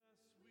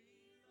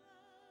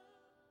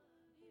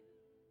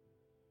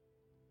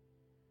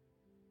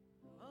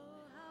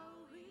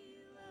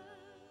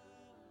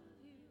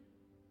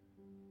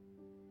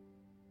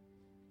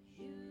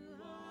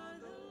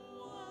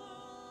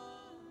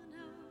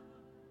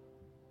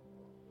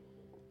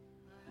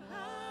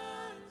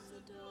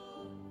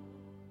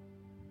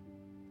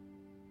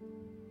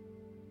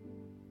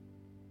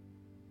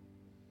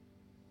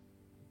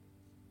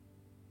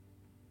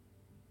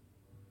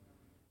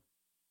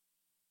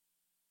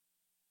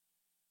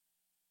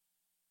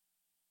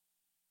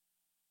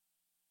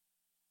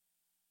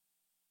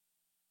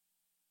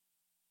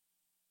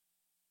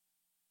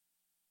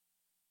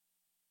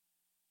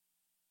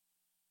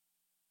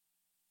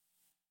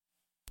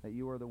that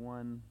you are the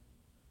one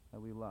that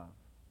we love.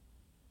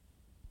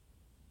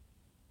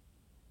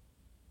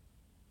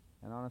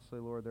 And honestly,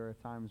 Lord, there are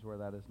times where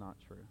that is not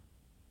true.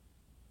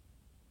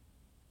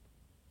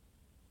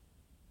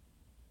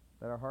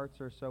 That our hearts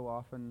are so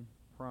often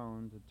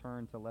prone to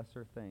turn to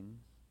lesser things,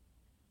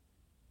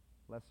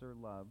 lesser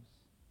loves,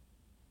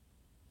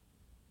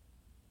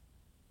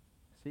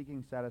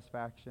 seeking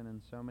satisfaction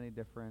in so many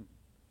different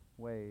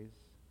ways,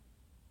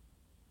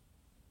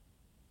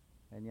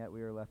 and yet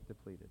we are left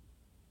depleted.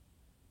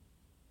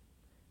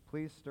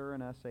 Please stir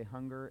in us a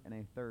hunger and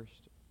a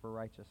thirst for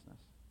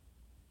righteousness,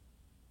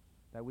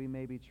 that we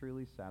may be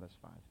truly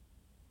satisfied.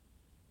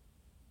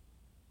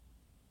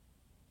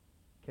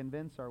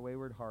 Convince our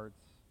wayward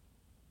hearts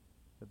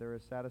that there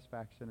is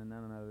satisfaction in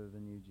none other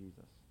than you,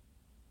 Jesus.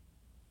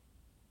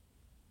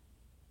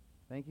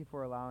 Thank you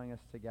for allowing us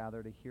to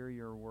gather to hear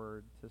your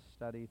word, to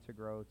study, to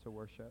grow, to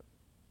worship.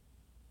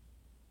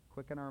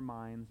 Quicken our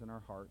minds and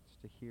our hearts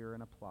to hear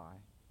and apply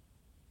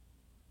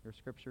your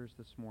scriptures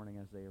this morning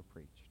as they are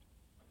preached.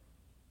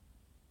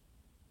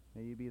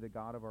 May you be the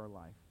God of our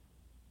life,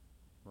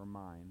 our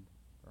mind,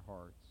 our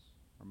hearts,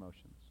 our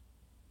emotions,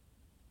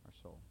 our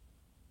soul.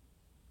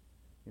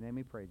 In your name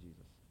we pray,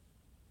 Jesus.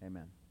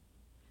 Amen.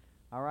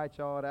 All right,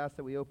 y'all, I'd ask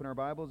that we open our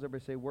Bibles.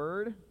 Everybody say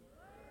word.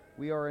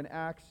 We are in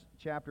Acts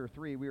chapter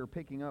 3. We are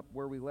picking up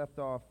where we left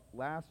off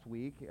last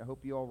week. I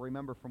hope you all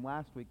remember from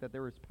last week that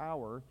there is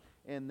power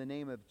in the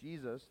name of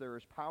Jesus. There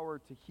is power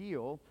to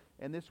heal.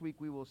 And this week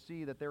we will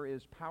see that there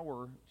is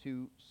power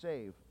to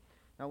save.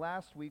 Now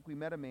last week we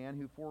met a man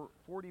who for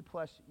 40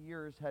 plus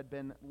years had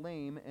been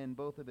lame in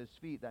both of his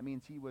feet. That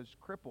means he was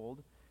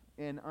crippled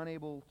and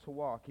unable to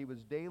walk. He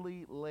was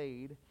daily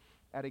laid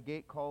at a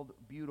gate called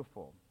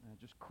Beautiful.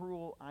 Just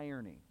cruel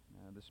irony.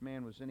 This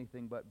man was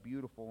anything but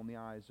beautiful in the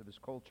eyes of his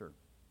culture.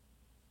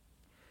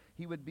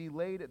 He would be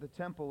laid at the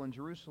temple in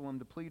Jerusalem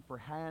to plead for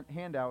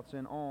handouts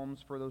and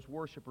alms for those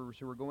worshipers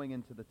who were going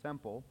into the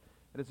temple.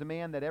 It is a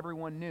man that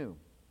everyone knew,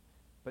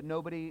 but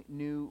nobody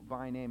knew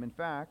by name. In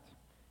fact,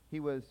 he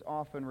was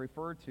often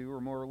referred to,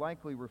 or more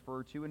likely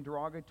referred to, in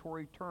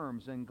derogatory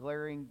terms and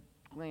glaring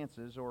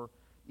glances, or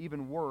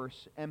even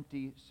worse,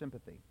 empty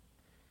sympathy.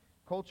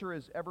 Culture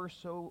is ever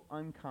so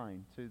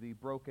unkind to the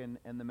broken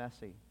and the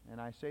messy.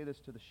 And I say this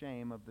to the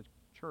shame of the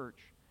church.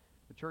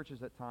 The church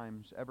is at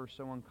times ever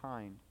so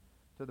unkind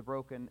to the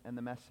broken and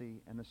the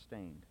messy and the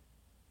stained.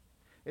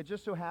 It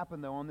just so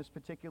happened, though, on this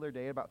particular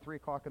day, about 3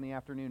 o'clock in the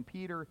afternoon,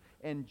 Peter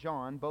and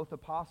John, both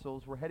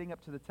apostles, were heading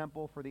up to the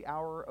temple for the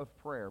hour of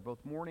prayer.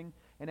 Both morning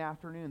and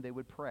afternoon they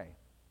would pray.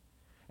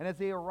 And as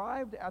they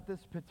arrived at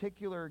this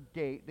particular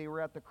gate, they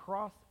were at the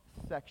cross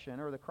section,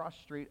 or the cross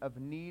street of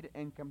need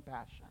and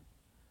compassion.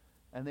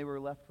 And they were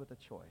left with a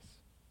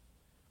choice.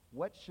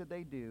 What should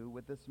they do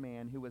with this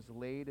man who was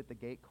laid at the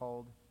gate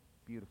called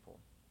Beautiful?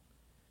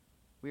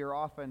 We are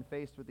often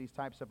faced with these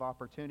types of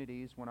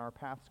opportunities when our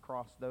paths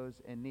cross those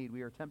in need.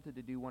 We are tempted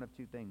to do one of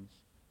two things.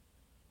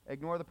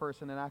 Ignore the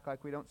person and act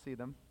like we don't see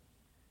them,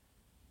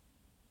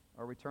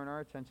 or we turn our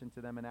attention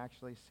to them and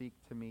actually seek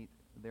to meet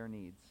their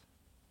needs.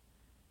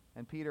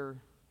 And Peter,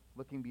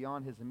 looking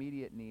beyond his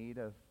immediate need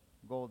of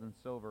gold and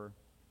silver,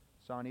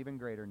 saw an even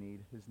greater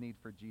need, his need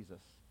for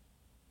Jesus.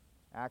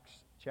 Acts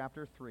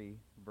chapter 3,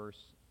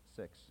 verse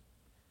 6.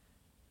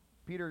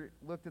 Peter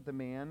looked at the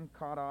man,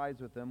 caught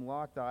eyes with him,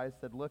 locked eyes,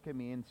 said, "Look at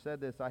me," and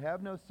said this, "I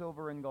have no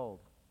silver and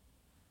gold."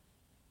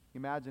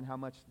 Imagine how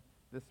much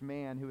this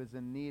man who is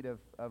in need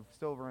of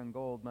silver and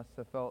gold must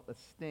have felt the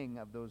sting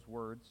of those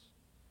words.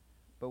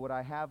 "But what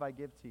I have I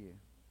give to you."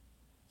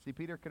 See,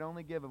 Peter could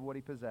only give of what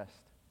he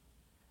possessed.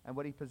 And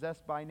what he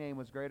possessed by name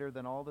was greater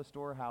than all the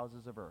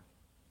storehouses of earth.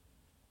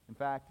 In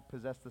fact,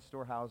 possessed the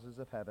storehouses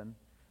of heaven.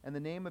 In the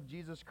name of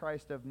Jesus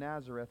Christ of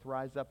Nazareth,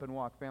 rise up and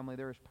walk. Family,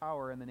 there is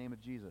power in the name of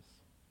Jesus.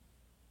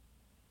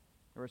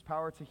 There is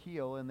power to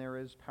heal, and there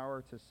is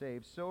power to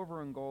save.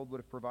 Silver and gold would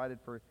have provided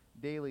for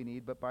daily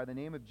need, but by the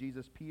name of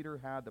Jesus, Peter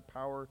had the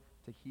power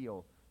to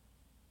heal.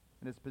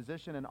 In his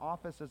position and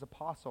office as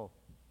apostle,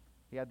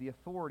 he had the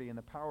authority and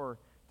the power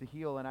to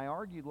heal. And I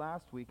argued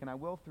last week, and I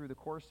will through the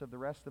course of the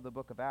rest of the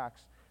book of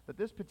Acts, that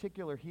this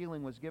particular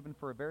healing was given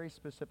for a very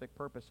specific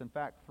purpose. In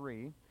fact,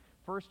 3.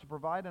 First, to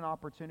provide an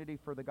opportunity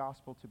for the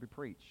gospel to be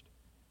preached.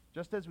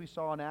 Just as we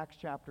saw in Acts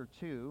chapter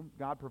 2,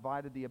 God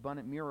provided the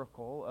abundant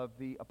miracle of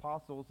the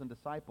apostles and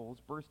disciples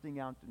bursting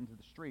out into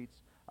the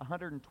streets,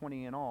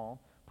 120 in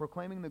all,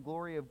 proclaiming the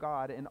glory of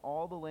God in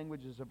all the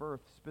languages of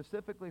earth,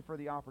 specifically for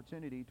the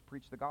opportunity to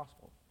preach the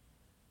gospel.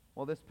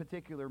 Well, this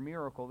particular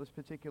miracle, this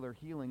particular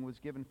healing was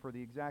given for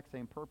the exact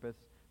same purpose,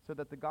 so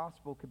that the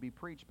gospel could be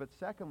preached, but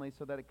secondly,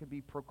 so that it could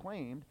be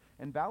proclaimed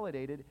and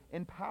validated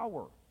in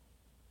power.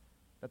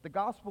 That the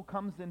gospel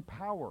comes in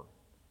power.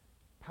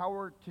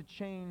 Power to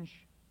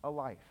change a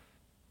life.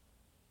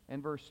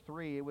 In verse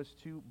 3, it was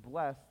to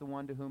bless the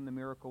one to whom the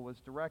miracle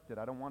was directed.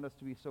 I don't want us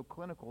to be so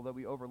clinical that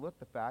we overlook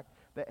the fact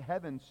that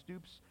heaven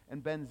stoops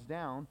and bends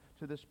down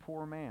to this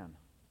poor man.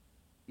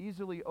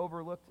 Easily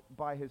overlooked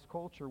by his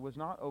culture was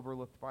not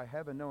overlooked by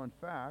heaven. No, in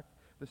fact,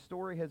 the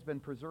story has been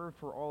preserved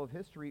for all of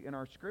history in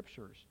our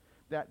scriptures.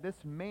 that this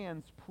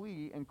man's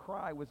plea and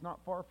cry was not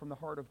far from the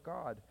heart of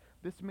God.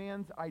 This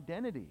man's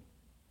identity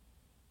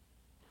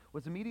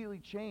was immediately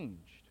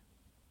changed.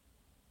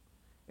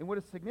 And what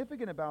is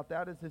significant about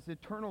that is his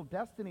eternal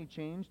destiny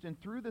changed,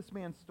 and through this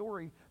man's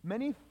story,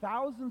 many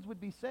thousands would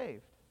be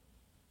saved.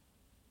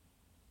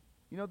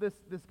 You know, this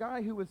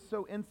guy who was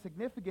so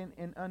insignificant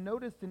and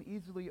unnoticed and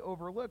easily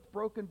overlooked,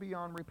 broken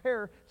beyond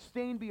repair,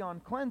 stained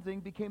beyond cleansing,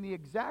 became the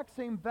exact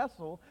same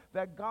vessel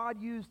that God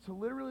used to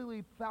literally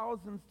lead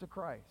thousands to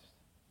Christ.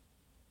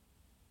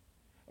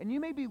 And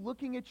you may be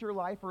looking at your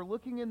life or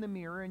looking in the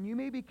mirror, and you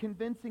may be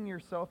convincing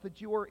yourself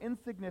that you are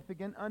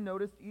insignificant,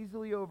 unnoticed,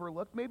 easily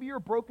overlooked. Maybe you're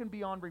broken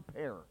beyond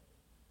repair.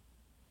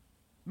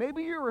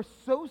 Maybe you are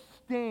so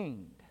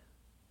stained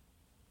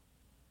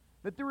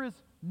that there is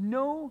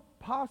no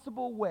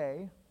possible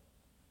way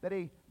that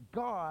a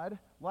God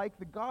like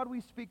the God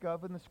we speak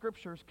of in the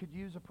Scriptures could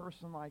use a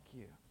person like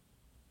you.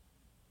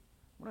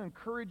 I want to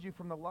encourage you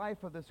from the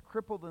life of this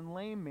crippled and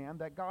lame man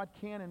that God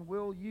can and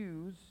will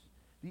use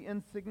the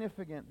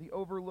insignificant, the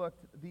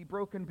overlooked, the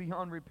broken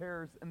beyond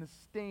repairs, and the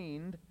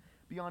stained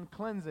beyond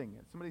cleansing.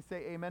 Somebody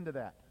say amen to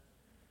that.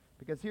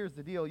 Because here's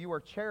the deal. You are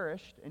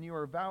cherished and you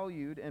are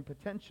valued, and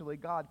potentially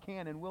God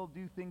can and will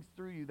do things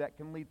through you that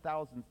can lead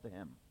thousands to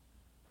Him.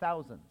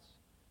 Thousands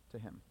to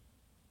Him.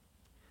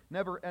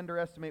 Never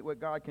underestimate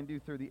what God can do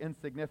through the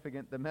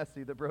insignificant, the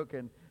messy, the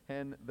broken,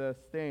 and the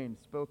stained.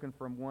 Spoken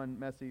from one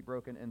messy,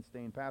 broken, and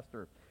stained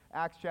pastor.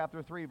 Acts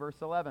chapter 3, verse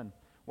 11.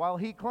 While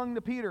he clung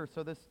to Peter,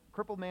 so this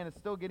crippled man is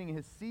still getting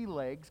his sea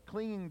legs,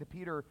 clinging to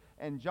Peter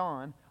and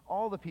John,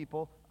 all the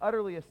people,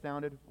 utterly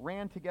astounded,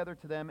 ran together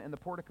to them in the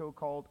portico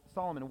called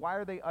Solomon. Why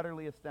are they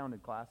utterly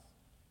astounded, class?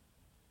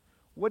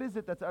 What is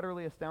it that's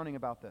utterly astounding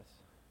about this?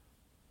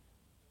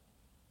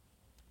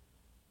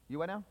 You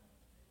what now?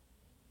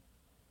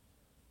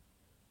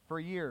 For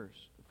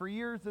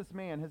years, this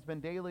man has been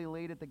daily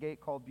laid at the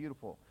gate called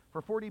Beautiful.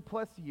 For 40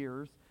 plus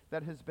years,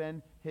 that has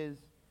been his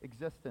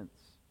existence.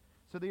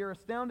 So they are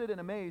astounded and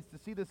amazed to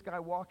see this guy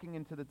walking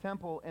into the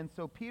temple. And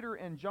so Peter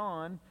and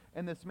John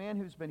and this man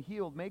who's been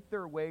healed make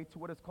their way to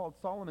what is called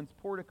Solomon's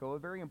portico, a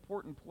very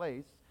important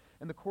place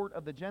in the court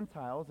of the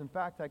Gentiles. In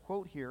fact, I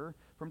quote here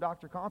from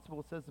Dr.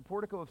 Constable. It says, the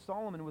portico of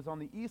Solomon was on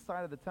the east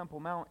side of the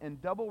Temple Mount in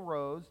double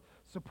rows,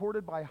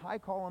 supported by high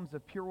columns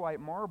of pure white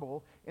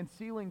marble and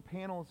ceiling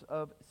panels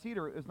of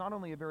cedar. It was not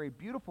only a very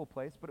beautiful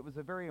place, but it was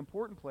a very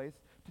important place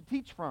to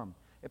teach from.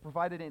 It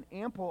provided an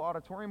ample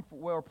auditorium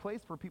or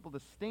place for people to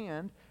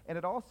stand, and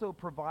it also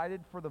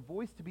provided for the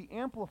voice to be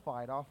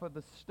amplified off of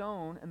the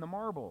stone and the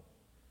marble.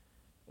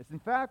 This, in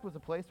fact, was a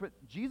place where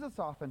Jesus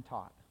often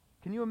taught.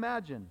 Can you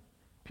imagine?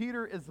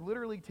 Peter is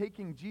literally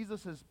taking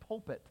Jesus'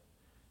 pulpit.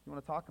 You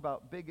want to talk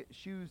about big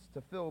shoes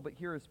to fill, but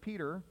here is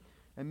Peter,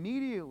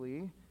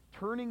 immediately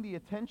turning the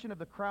attention of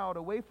the crowd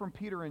away from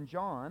Peter and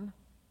John,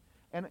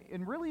 and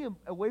really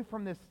away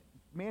from this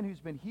man who's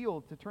been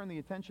healed, to turn the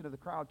attention of the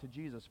crowd to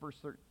Jesus.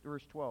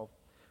 Verse 12.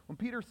 When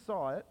Peter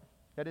saw it,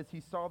 that is,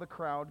 he saw the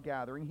crowd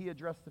gathering, he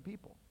addressed the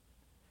people.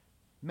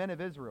 Men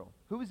of Israel.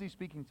 Who is he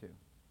speaking to?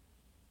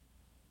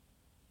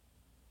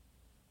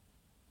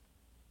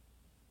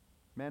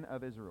 Men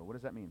of Israel. What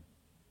does that mean?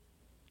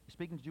 He's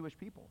speaking to Jewish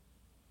people.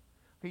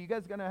 Okay, you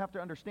guys are going to have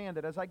to understand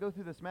that as I go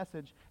through this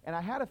message, and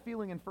I had a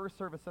feeling in first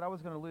service that I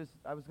was going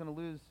to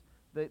lose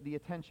the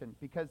attention,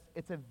 because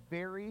it's a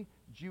very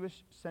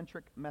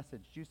Jewish-centric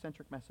message,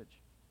 Jew-centric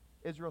message,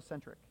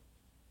 Israel-centric.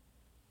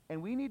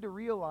 And we need to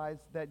realize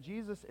that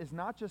Jesus is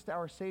not just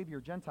our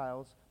Savior,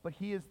 Gentiles, but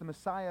He is the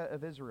Messiah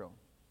of Israel.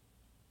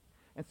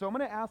 And so I'm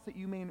going to ask that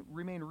you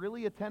remain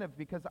really attentive,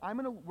 because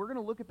we're going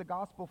to look at the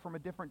gospel from a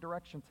different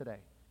direction today.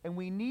 And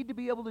we need to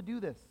be able to do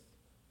this.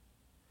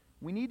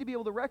 We need to be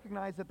able to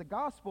recognize that the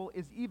gospel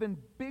is even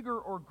bigger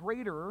or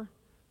greater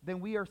than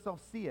we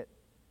ourselves see it.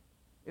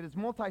 It is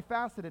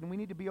multifaceted, and we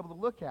need to be able to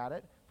look at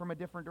it from a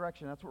different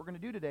direction. That's what we're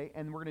going to do today,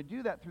 and we're going to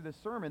do that through this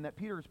sermon that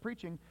Peter is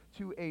preaching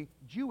to a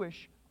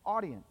Jewish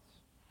audience.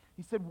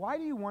 He said, why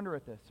do you wonder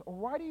at this? Or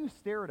why do you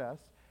stare at us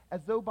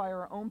as though by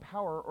our own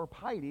power or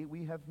piety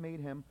we have made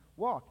him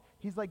walk?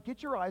 He's like,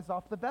 get your eyes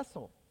off the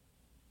vessel.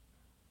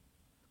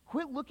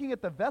 Quit looking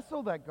at the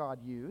vessel that God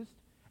used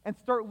and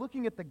start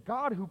looking at the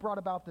God who brought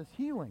about this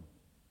healing.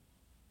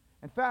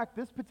 In fact,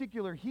 this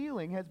particular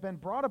healing has been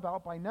brought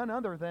about by none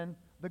other than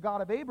the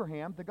God of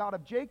Abraham, the God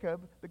of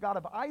Jacob, the God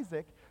of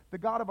Isaac, the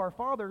God of our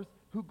fathers,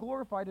 who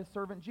glorified his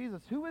servant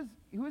Jesus. Who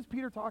is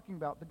Peter talking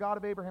about? The God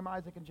of Abraham,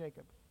 Isaac, and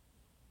Jacob.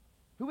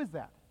 Who is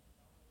that?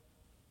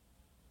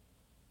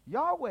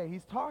 Yahweh.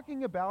 He's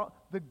talking about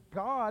the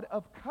God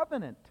of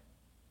covenant.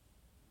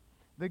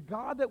 The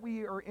God that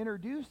we are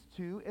introduced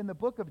to in the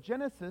book of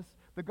Genesis,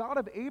 the God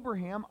of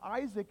Abraham,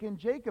 Isaac, and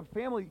Jacob.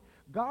 Family,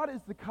 God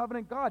is the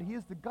covenant God. He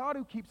is the God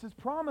who keeps his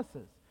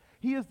promises.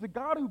 He is the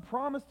God who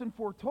promised and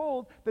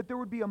foretold that there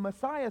would be a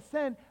Messiah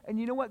sent, and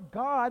you know what?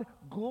 God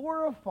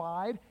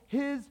glorified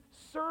his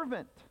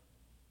servant.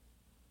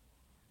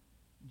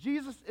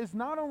 Jesus is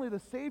not only the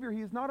Savior,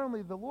 he is not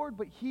only the Lord,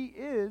 but he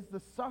is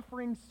the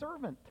suffering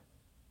servant.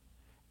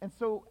 And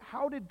so,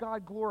 how did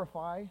God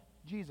glorify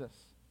Jesus?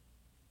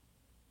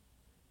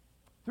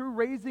 through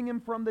raising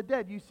him from the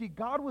dead. You see,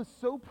 God was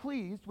so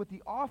pleased with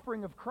the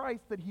offering of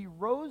Christ that he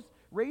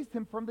raised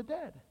him from the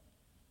dead.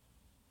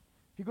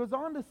 He goes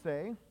on to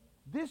say,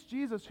 this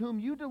Jesus whom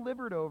you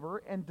delivered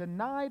over and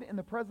denied in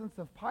the presence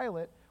of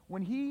Pilate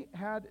when he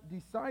had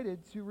decided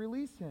to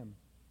release him.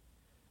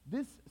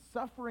 This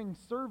suffering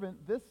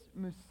servant, this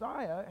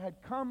Messiah, had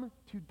come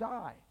to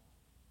die,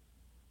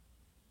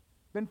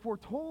 been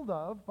foretold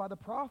of by the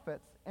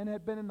prophets, and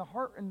had been in the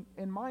heart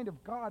and mind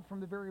of God from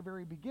the very,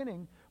 very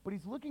beginning. But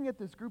he's looking at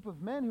this group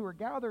of men who are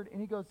gathered,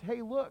 and he goes,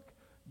 hey, look,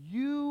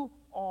 you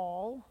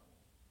all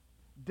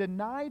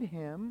denied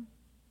him.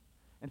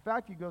 In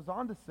fact, he goes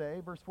on to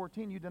say, verse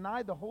 14, you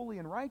denied the holy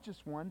and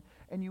righteous one,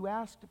 and you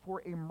asked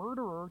for a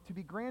murderer to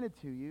be granted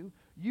to you.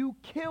 You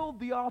killed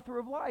the author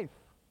of life.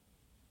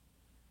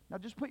 Now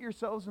just put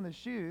yourselves in the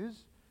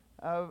shoes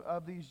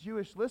of these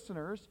Jewish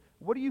listeners.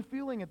 What are you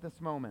feeling at this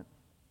moment?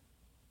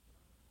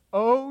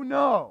 Oh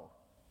no!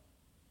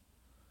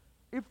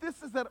 If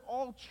this is at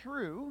all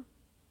true,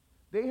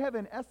 they have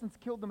in essence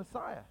killed the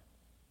Messiah.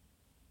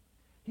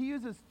 He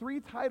uses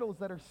three titles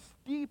that are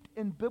steeped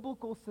in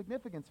biblical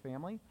significance,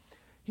 family.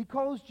 He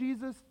calls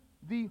Jesus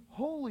the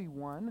Holy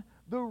One,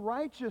 the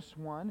Righteous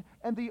One,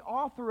 and the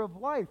Author of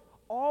Life.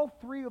 All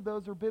three of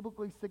those are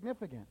biblically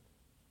significant.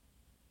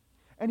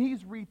 And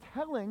he's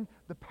retelling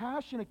the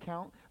Passion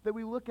account that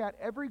we look at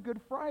every Good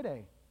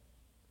Friday.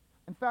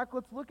 In fact,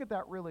 let's look at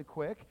that really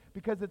quick,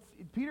 because it's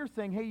Peter's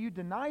saying, hey, you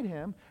denied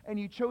him and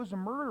you chose a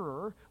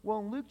murderer. Well,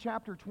 in Luke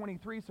chapter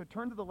 23, so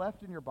turn to the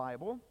left in your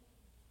Bible,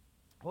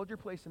 hold your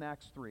place in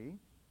Acts 3,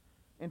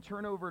 and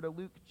turn over to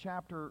Luke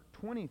chapter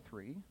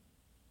 23.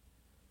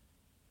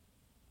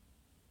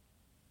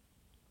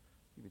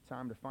 Give you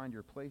time to find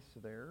your place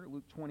there.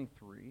 Luke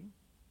 23,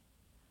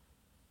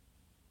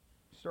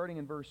 starting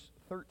in verse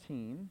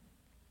 13.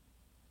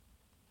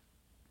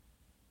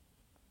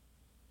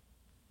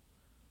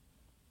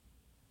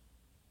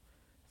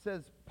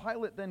 Says,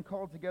 Pilate then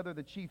called together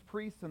the chief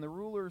priests and the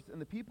rulers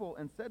and the people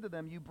and said to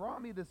them, you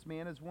brought me this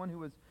man as one who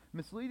was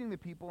misleading the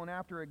people, and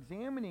after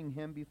examining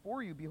him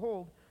before you,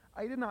 behold,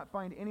 I did not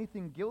find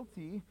anything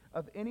guilty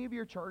of any of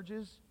your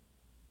charges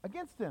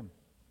against him.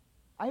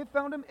 I have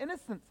found him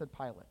innocent, said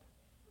Pilate.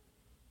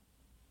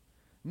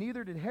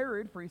 Neither did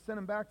Herod, for he sent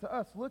him back to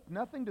us. Look,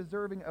 nothing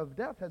deserving of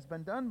death has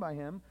been done by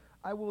him.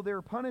 I will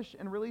there punish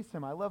and release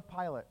him. I love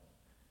Pilate.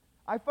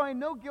 I find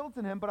no guilt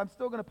in him, but I'm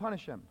still going to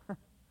punish him.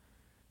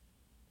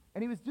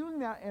 And he was doing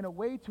that in a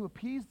way to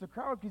appease the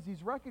crowd, because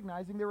he's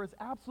recognizing there is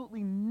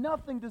absolutely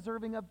nothing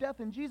deserving of death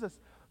in Jesus.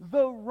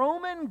 The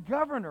Roman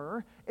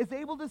governor is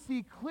able to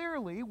see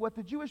clearly what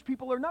the Jewish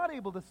people are not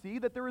able to see,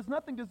 that there is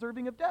nothing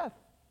deserving of death.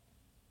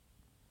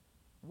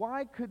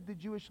 Why could the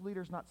Jewish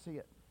leaders not see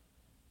it?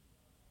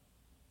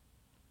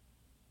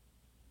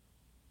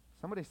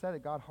 Somebody said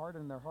that God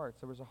hardened their hearts.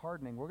 There was a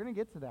hardening. We're going to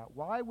get to that.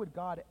 Why would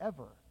God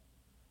ever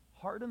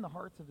harden the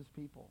hearts of his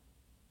people?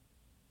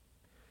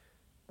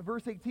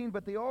 Verse 18,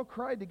 but they all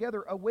cried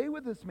together, away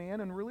with this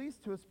man, and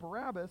released to us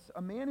Barabbas,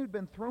 a man who'd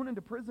been thrown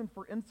into prison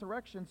for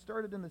insurrection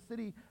started in the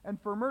city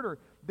and for murder.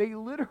 They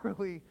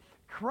literally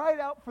cried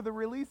out for the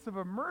release of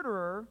a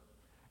murderer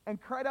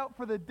and cried out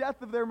for the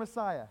death of their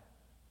Messiah.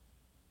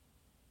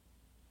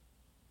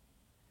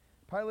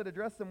 Pilate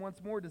addressed them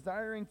once more,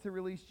 desiring to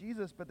release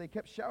Jesus, but they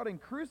kept shouting,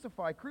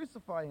 crucify,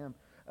 crucify him.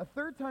 A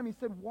third time he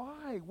said,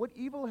 why? What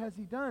evil has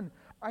he done?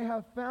 I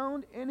have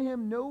found in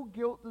him no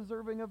guilt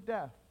deserving of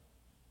death.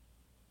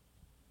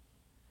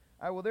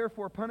 I will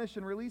therefore punish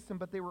and release him.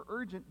 But they were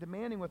urgent,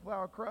 demanding with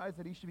loud cries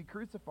that he should be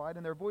crucified,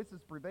 and their voices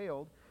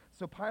prevailed.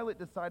 So Pilate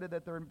decided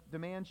that their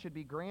demand should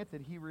be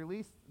granted. He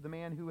released the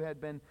man who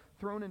had been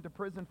thrown into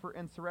prison for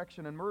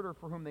insurrection and murder,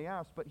 for whom they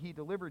asked, but he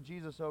delivered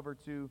Jesus over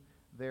to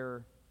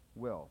their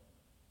will.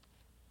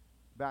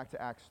 Back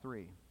to Acts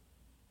 3.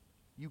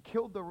 You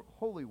killed the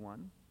Holy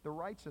One, the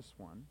Righteous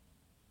One,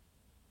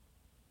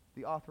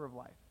 the Author of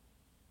life,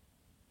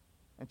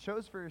 and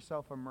chose for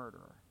yourself a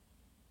murderer.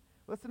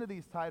 Listen to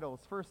these titles.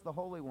 First, the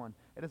Holy One.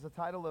 It is a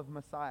title of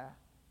Messiah.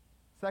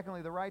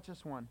 Secondly, the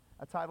Righteous One,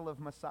 a title of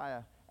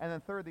Messiah. And then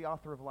third, the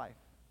Author of life.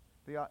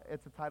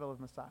 It's a title of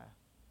Messiah.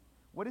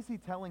 What is he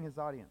telling his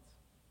audience?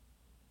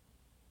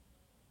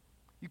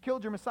 You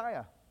killed your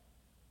Messiah.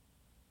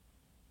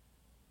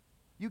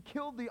 You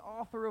killed the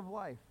Author of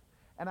life.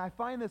 And I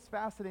find this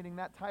fascinating,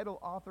 that title,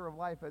 Author of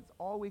life, it's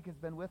all week has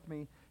been with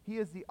me. He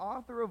is the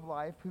author of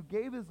life, who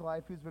gave his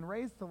life, who's been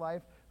raised to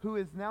life, who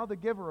is now the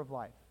giver of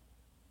life.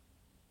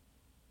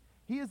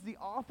 He is the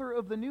author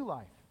of the new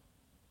life.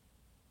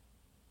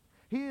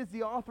 He is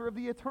the author of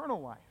the eternal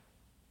life.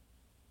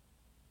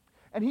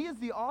 And he is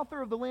the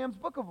author of the Lamb's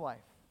Book of Life.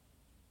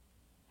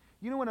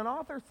 You know, when an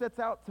author sets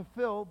out to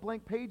fill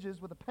blank pages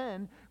with a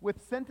pen,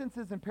 with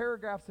sentences and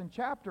paragraphs and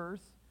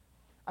chapters,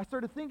 I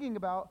started thinking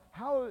about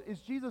how is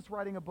Jesus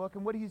writing a book,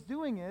 and what he's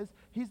doing is,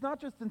 he's not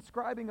just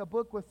inscribing a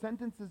book with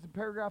sentences and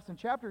paragraphs and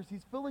chapters,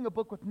 he's filling a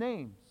book with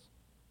names.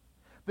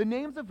 The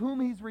names of whom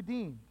he's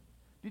redeemed.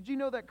 Did you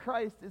know that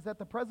Christ is at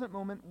the present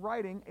moment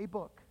writing a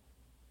book?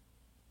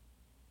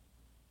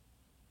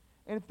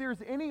 And if there's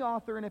any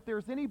author and if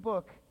there's any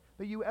book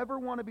that you ever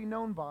want to be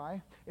known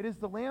by. It is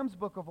the Lamb's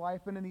book of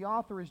life, and the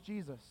author is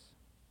Jesus.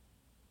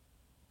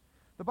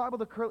 The Bible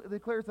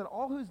declares that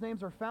all whose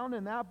names are found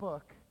in that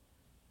book,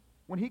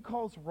 when he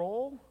calls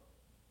roll,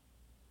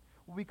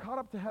 will be caught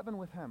up to heaven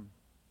with him.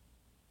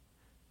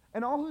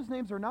 And all whose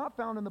names are not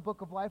found in the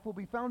book of life will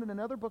be found in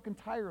another book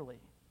entirely.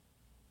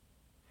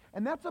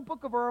 And that's a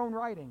book of our own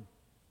writing.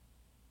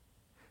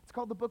 It's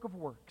called the book of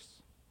works.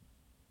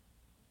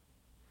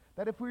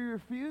 That if we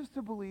refuse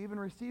to believe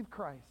and receive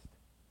Christ,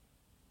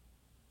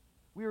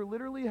 we are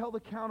literally held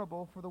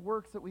accountable for the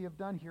works that we have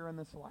done here in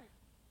this life.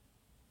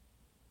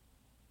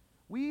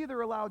 We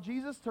either allow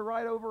Jesus to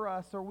write over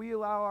us or we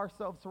allow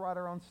ourselves to write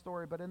our own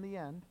story, but in the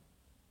end,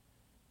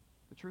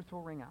 the truth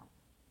will ring out.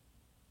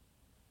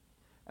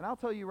 And I'll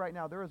tell you right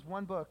now, there is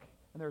one book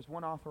and there's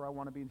one author I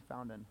want to be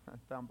found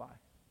by.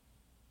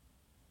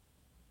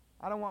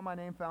 I don't want my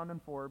name found in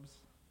Forbes.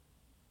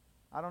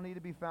 I don't need to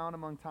be found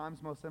among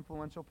Time's most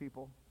influential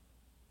people.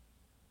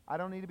 I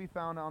don't need to be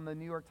found on the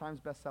New York Times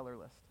bestseller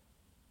list.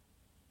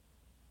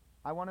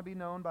 I want to be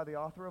known by the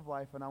author of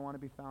life, and I want to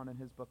be found in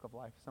his book of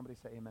life. Somebody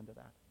say amen to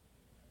that.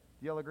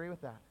 Do y'all agree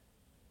with that?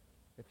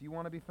 If you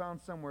want to be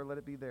found somewhere, let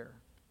it be there.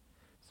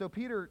 So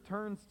Peter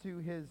turns to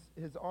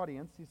his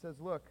audience. He says,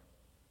 look,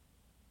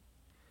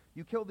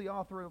 you killed the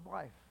author of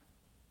life.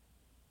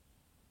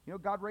 You know,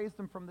 God raised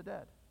him from the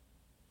dead.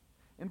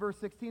 In verse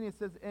 16, it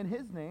says, and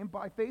his name,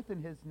 by faith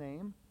in his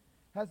name,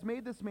 has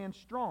made this man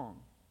strong.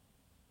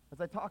 As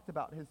I talked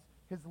about,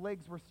 his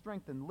legs were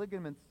strengthened,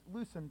 ligaments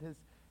loosened,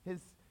 his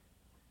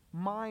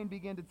mind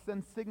began to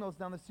send signals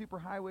down the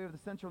superhighway of the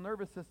central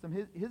nervous system.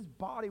 His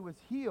body was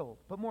healed,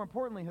 but more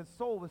importantly, his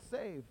soul was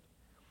saved.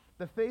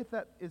 The faith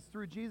that is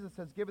through Jesus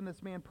has given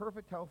this man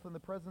perfect health in the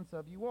presence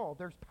of you all.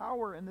 There's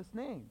power in this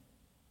name.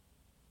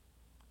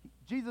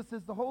 Jesus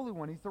is the Holy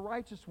One. He's the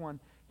righteous one.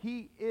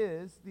 He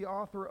is the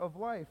author of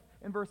life.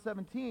 In verse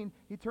 17,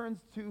 he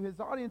turns to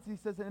his audience. He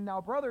says, and now,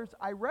 brothers,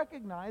 I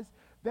recognize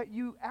that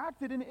you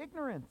acted in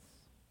ignorance.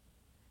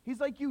 He's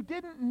like, you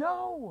didn't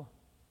know.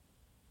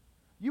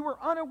 You were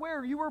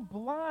unaware. You were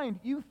blind.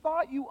 You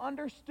thought you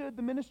understood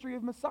the ministry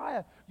of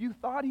Messiah. You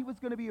thought he was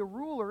going to be a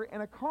ruler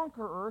and a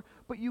conqueror,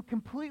 but you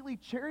completely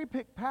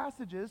cherry-picked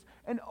passages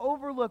and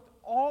overlooked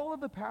all of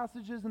the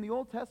passages in the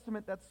Old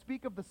Testament that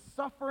speak of the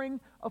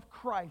suffering of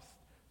Christ,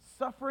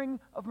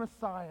 suffering of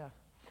Messiah.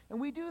 And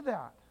we do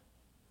that.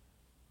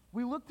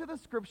 We look to the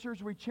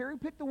scriptures, we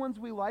cherry-pick the ones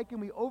we like,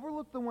 and we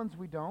overlook the ones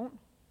we don't.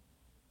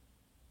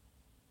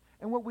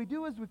 And what we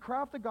do is we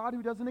craft a God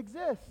who doesn't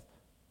exist.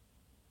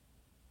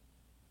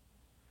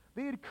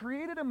 They had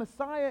created a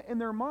Messiah in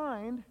their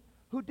mind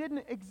who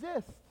didn't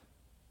exist.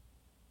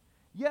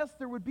 Yes,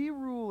 there would be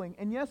ruling,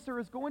 and yes, there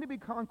is going to be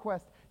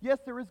conquest. Yes,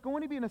 there is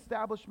going to be an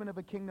establishment of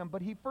a kingdom,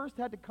 but he first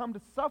had to come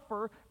to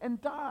suffer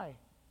and die.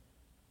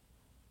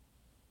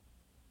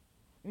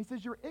 And he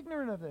says, you're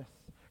ignorant of this.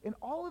 And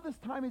all of this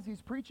time as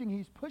he's preaching,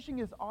 he's pushing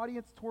his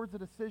audience towards a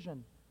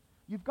decision.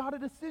 You've got a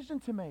decision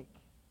to make.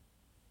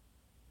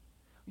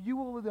 You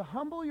will either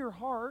humble your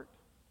heart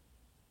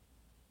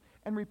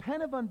and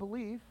repent of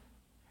unbelief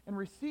and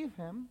receive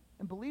him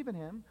and believe in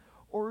him,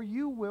 or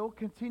you will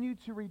continue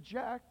to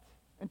reject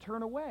and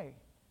turn away.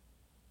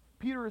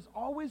 Peter is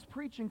always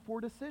preaching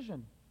for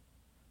decision,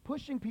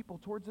 pushing people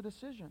towards a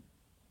decision.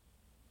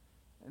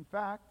 In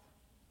fact,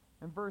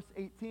 in verse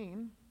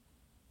 18,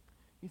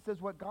 he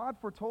says, what God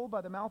foretold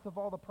by the mouth of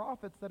all the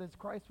prophets that his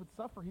Christ would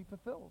suffer, he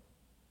fulfilled.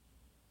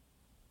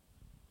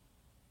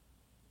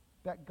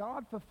 That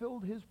God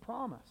fulfilled his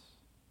promise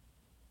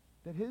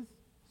that his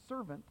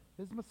servant,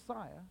 his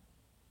Messiah,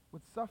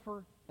 would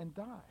suffer and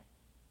die.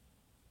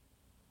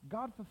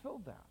 God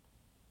fulfilled that.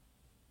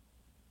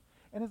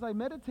 And as I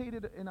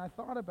meditated and I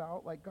thought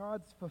about like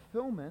God's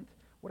fulfillment,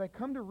 what I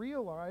come to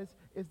realize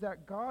is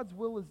that God's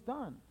will is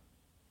done.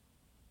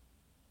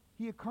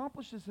 He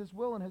accomplishes his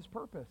will and his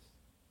purpose.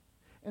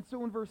 And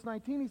so in verse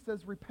 19 he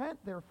says, repent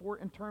therefore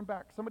and turn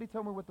back. Somebody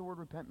tell me what the word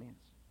repent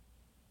means.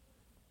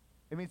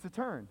 It means to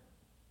turn.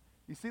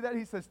 You see that?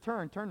 He says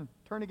turn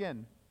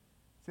again.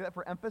 See that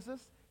for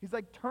emphasis? He's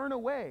like, turn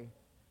away.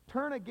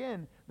 Turn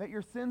again, that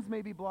your sins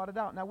may be blotted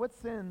out. Now, what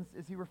sins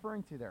is he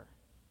referring to there?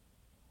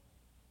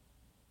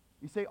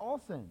 You say all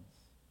sins.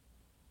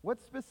 What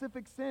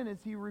specific sin is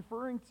he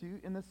referring to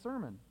in this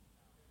sermon?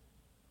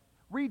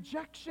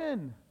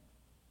 Rejection.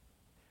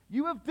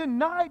 You have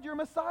denied your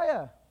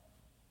Messiah.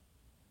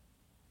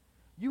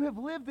 You have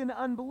lived in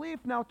unbelief.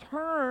 Now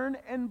turn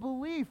and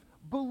believe.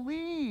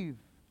 Believe.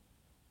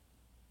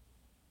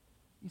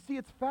 You see,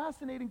 it's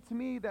fascinating to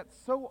me that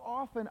so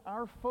often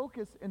our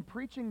focus in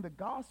preaching the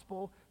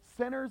gospel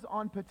centers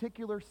on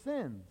particular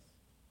sins.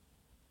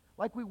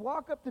 Like we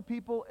walk up to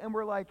people and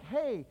we're like,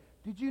 hey,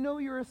 did you know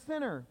you're a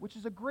sinner? Which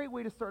is a great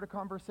way to start a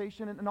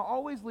conversation and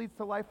always leads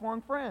to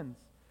lifelong friends.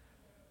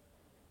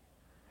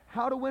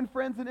 How to win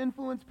friends and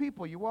influence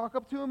people. You walk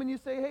up to them and you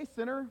say, hey,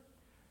 sinner,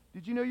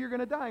 did you know you're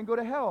going to die and go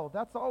to hell?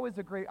 That's always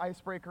a great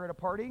icebreaker at a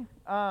party.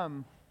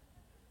 Go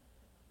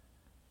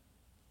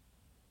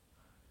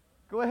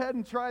ahead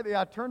and try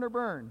the turn or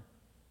burn.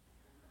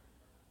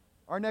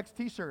 Our next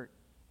t-shirt.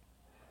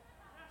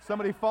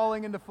 Somebody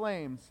falling into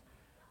flames.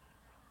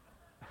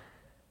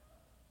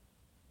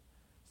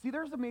 See,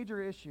 there's a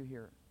major issue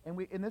here.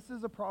 And this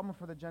is a problem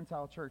for the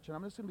Gentile church. And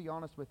I'm just going to be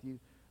honest with you.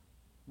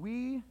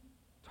 We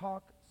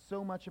talk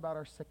so much about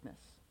our sickness,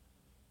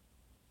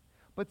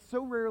 but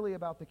so rarely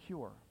about the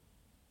cure.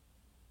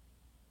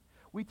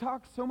 We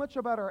talk so much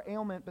about our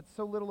ailment, but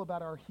so little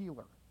about our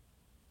healer.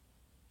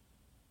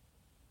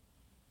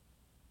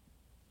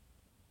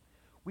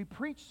 We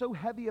preach so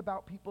heavy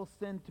about people's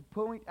sin to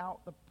point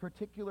out the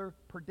particular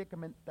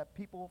predicament that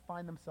people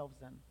find themselves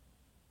in.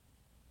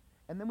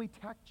 And then we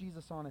tack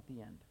Jesus on at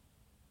the end.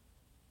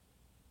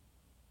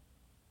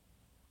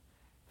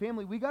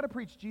 Family, we got to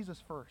preach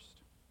Jesus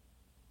first.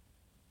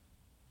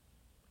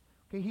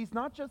 Okay, he's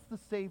not just the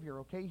Savior,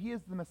 okay? He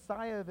is the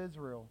Messiah of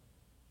Israel.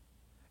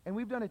 And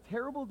we've done a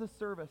terrible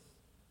disservice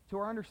to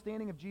our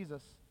understanding of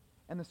Jesus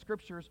and the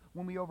Scriptures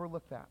when we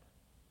overlook that.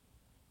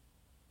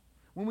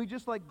 When we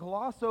just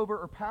gloss over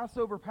or pass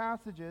over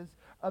passages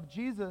of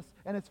Jesus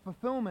and its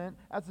fulfillment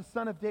as the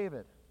Son of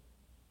David.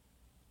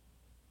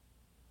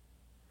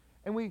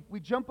 And we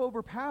jump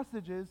over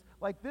passages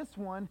like this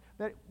one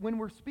that when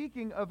we're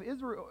speaking of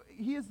Israel,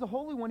 he is the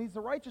Holy One, he's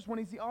the righteous one,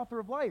 he's the author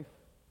of life.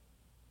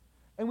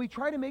 And we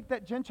try to make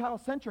that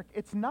Gentile-centric.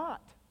 It's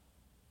not.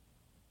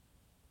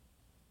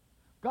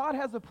 God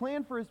has a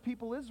plan for his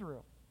people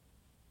Israel.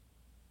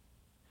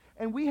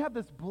 And we have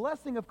this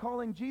blessing of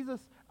calling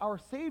Jesus our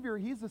Savior.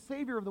 He's the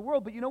Savior of the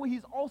world. But you know what?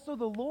 He's also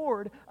the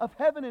Lord of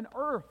heaven and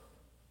earth.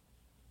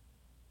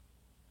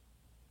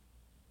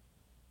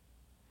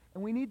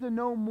 And we need to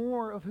know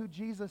more of who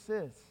Jesus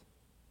is.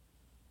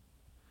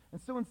 And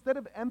so instead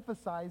of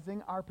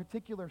emphasizing our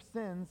particular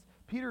sins,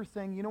 Peter's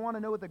saying, you don't want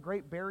to know what the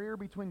great barrier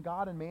between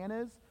God and man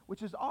is?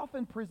 Which is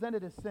often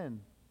presented as sin.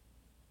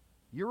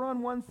 You're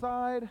on one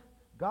side,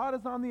 God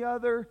is on the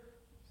other,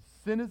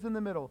 sin is in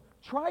the middle.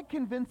 Try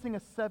convincing a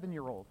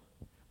 7-year-old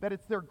that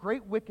it's their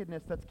great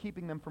wickedness that's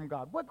keeping them from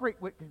God. What great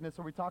wickedness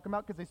are we talking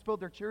about? Because they spilled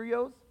their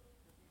Cheerios?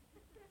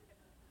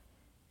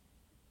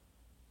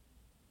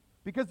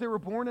 Because they were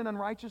born in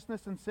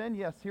unrighteousness and sin?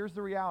 Yes, here's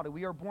the reality.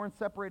 We are born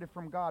separated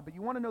from God. But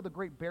you want to know the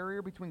great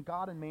barrier between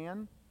God and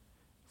man?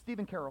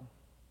 Stephen Carroll.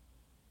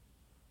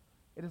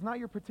 It is not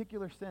your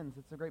particular sins.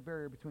 It's the great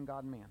barrier between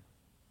God and man.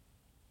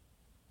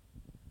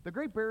 The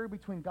great barrier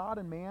between God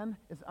and man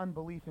is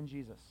unbelief in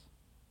Jesus.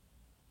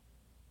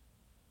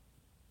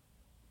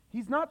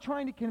 He's not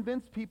trying to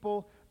convince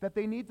people that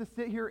they need to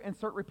sit here and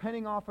start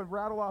repenting off and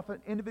rattle off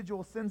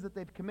individual sins that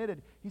they've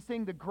committed. He's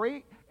saying the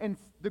great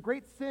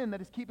sin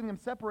that is keeping them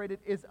separated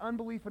is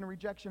unbelief and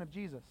rejection of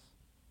Jesus.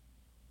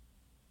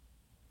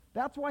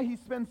 That's why he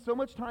spends so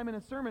much time in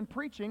his sermon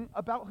preaching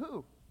about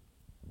who?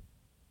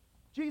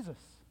 Jesus.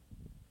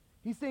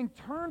 He's saying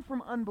turn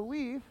from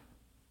unbelief.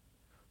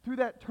 Through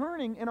that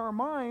turning in our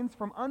minds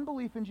from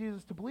unbelief in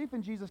Jesus to belief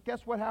in Jesus,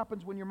 guess what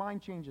happens when your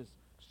mind changes?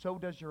 So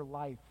does your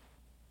life.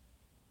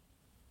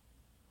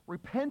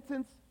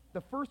 Repentance,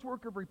 the first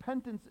work of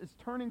repentance is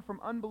turning from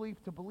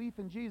unbelief to belief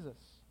in Jesus.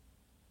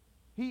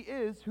 He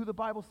is who the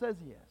Bible says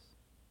he is.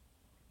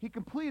 He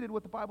completed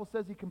what the Bible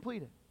says he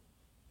completed.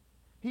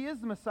 He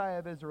is the Messiah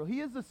of Israel.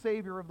 He is the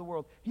Savior of the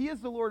world. He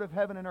is the Lord of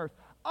heaven and earth.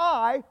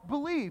 I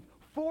believe,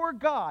 for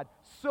God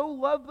so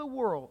loved the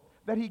world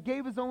that he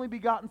gave his only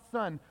begotten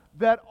Son,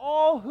 that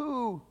all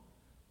who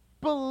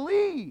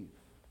believe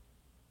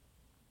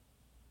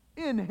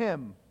in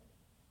him.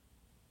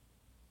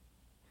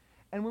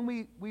 And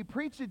when we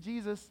preach to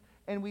Jesus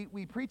and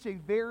we preach a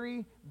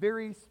very,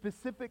 very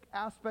specific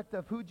aspect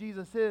of who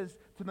Jesus is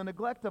to the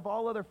neglect of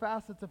all other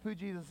facets of who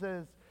Jesus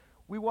is,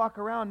 we walk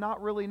around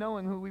not really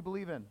knowing who we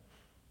believe in.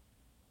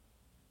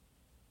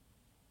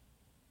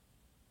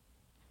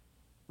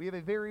 We have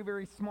a very,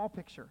 very small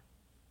picture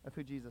of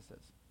who Jesus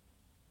is.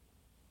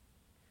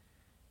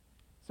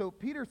 So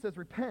Peter says,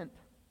 repent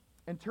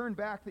and turn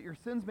back that your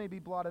sins may be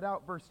blotted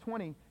out. Verse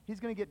 20, he's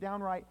going to get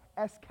downright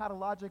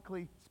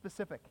eschatologically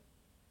specific.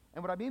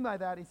 And what I mean by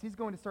that is he's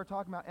going to start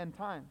talking about end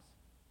times.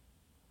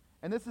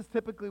 And this is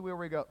typically where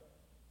we go.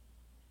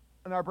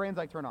 And our brains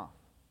turn off.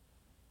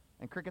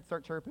 And crickets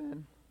start chirping.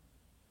 And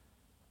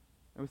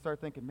we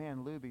start thinking, man,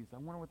 Luby's, I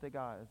wonder what they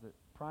got. Is it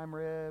prime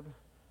rib?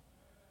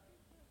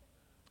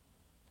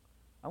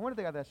 I wonder if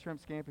they got that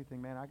shrimp scampi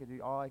thing, man. I could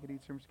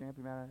eat shrimp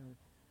scampi, man.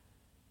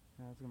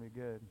 That's going to be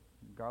good.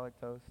 Garlic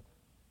toast.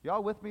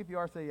 Y'all with me? If you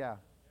are, say yeah.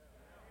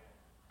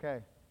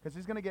 Okay. Because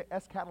he's going to get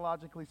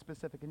eschatologically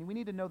specific. And we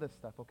need to know this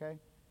stuff, okay?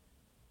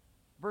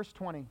 Verse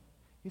 20.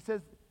 He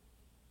says,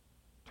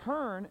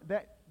 turn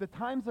that the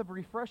times of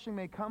refreshing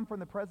may come from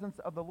the presence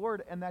of the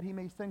Lord, and that he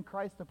may send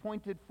Christ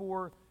appointed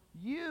for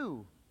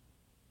you.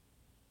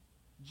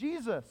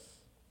 Jesus.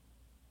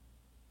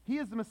 He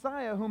is the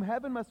Messiah whom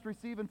heaven must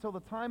receive until the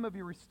time of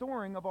your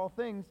restoring of all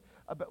things,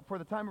 for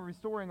the time of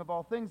restoring of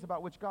all things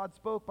about which God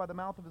spoke by the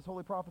mouth of his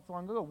holy prophets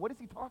long ago. What is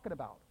he talking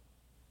about?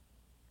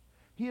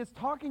 He is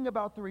talking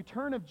about the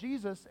return of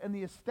Jesus and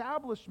the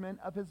establishment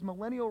of his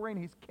millennial reign,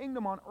 his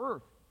kingdom on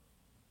earth.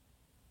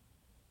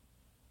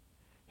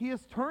 He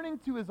is turning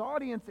to his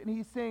audience and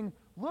he's saying,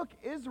 look,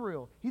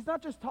 Israel. He's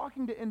not just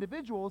talking to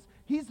individuals.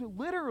 He's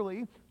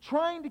literally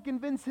trying to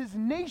convince his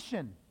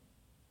nation.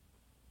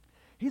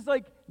 He's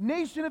like,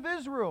 nation of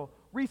Israel,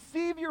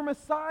 receive your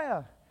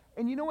Messiah.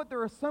 And you know what?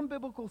 There are some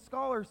biblical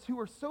scholars who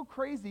are so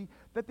crazy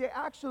that they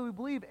actually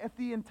believe if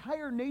the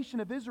entire nation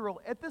of Israel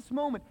at this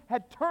moment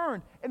had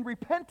turned in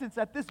repentance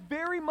at this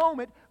very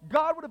moment,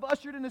 God would have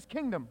ushered in his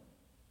kingdom.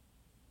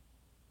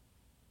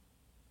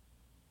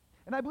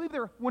 And I believe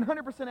they're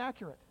 100%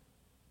 accurate.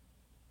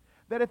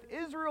 That if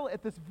Israel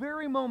at this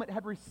very moment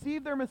had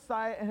received their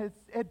Messiah and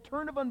had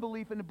turned of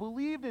unbelief and had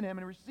believed in him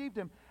and received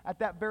him, at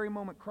that very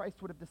moment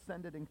Christ would have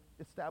descended and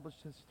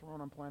established his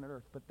throne on planet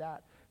Earth. But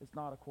that is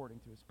not according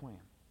to his plan.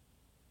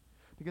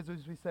 Because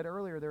as we said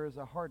earlier, there is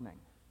a hardening.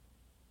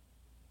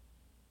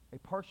 A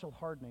partial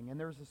hardening. And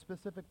there's a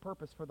specific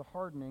purpose for the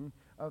hardening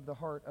of the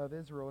heart of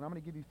Israel. And I'm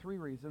going to give you 3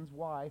 reasons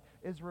why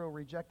Israel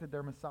rejected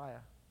their Messiah.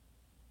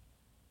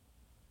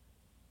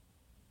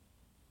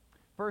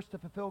 First, to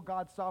fulfill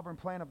God's sovereign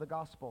plan of the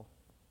gospel.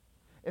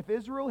 If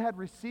Israel had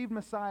received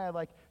Messiah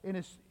like in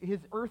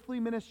his earthly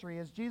ministry,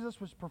 as Jesus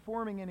was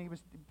performing, and he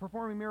was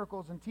performing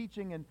miracles and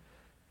teaching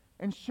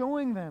and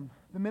showing them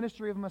the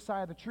ministry of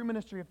Messiah, the true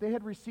ministry, if they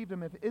had received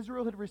him, if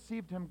Israel had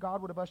received him,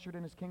 God would have ushered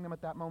in his kingdom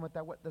at that moment.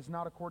 That is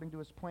not according to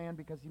his plan,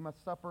 because he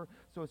must suffer,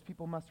 so his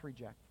people must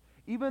reject.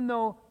 Even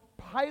though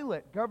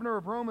Pilate, governor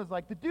of Rome, is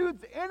like, the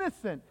dude's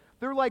innocent.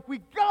 They're like, we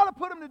got to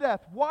put him to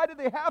death. Why did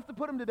they have to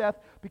put him to death?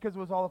 Because it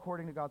was all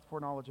according to God's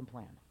foreknowledge and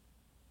plan.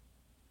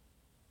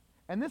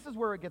 And this is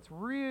where it gets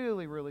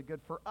really, really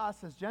good for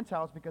us as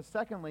Gentiles, because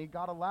secondly,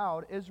 God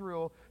allowed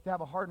Israel to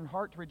have a hardened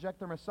heart to reject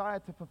their Messiah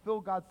to fulfill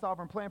God's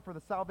sovereign plan for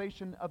the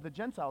salvation of the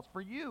Gentiles,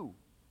 for you.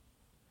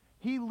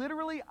 He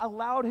literally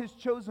allowed his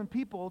chosen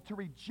people to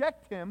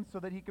reject him so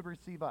that he could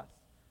receive us.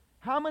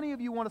 How many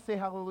of you want to say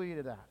hallelujah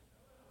to that?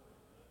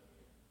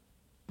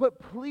 But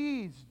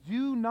please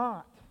do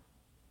not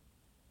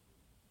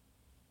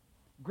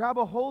grab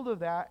a hold of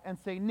that and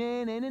say,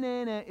 nah, nah, nah,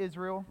 nah, nah,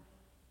 Israel.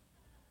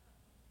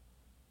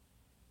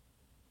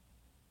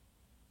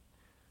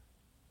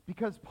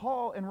 Because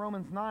Paul in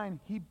Romans 9,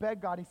 he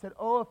begged God, he said,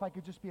 oh, if I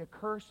could just be a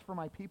curse for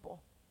my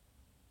people.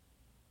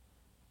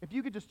 If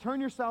you could just turn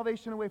your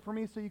salvation away from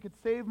me so you could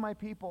save my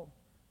people.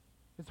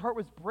 His heart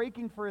was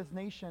breaking for his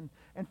nation.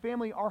 And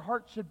family, our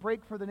heart should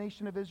break for the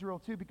nation of Israel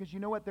too, because you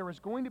know what? There is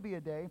going to be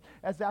a day,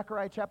 as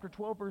Zechariah chapter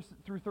 12 verse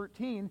through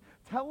 13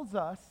 tells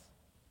us,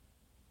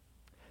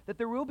 that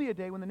there will be a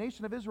day when the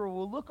nation of Israel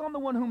will look on the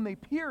one whom they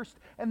pierced,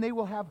 and they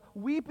will have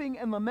weeping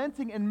and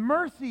lamenting, and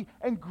mercy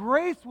and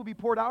grace will be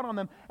poured out on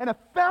them, and a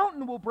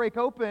fountain will break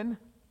open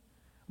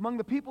among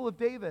the people of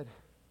David.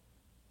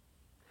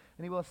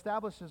 And he will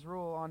establish his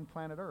rule on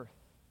planet Earth.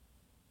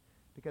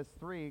 Because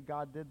 3,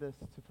 God did this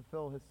to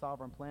fulfill his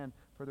sovereign plan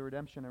for the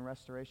redemption and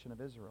restoration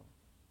of Israel.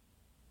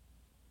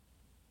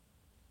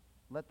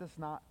 Let this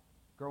not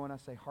grow in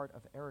us a heart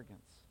of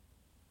arrogance,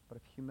 but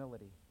of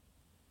humility.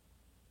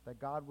 That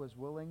God was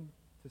willing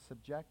to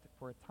subject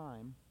for a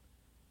time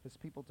his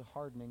people to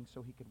hardening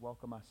so he could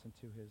welcome us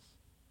into his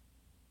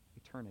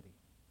eternity.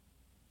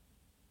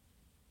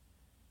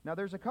 Now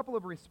there's a couple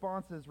of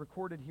responses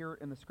recorded here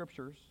in the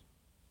scriptures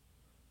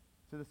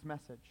to this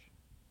message.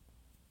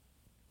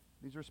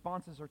 These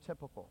responses are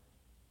typical.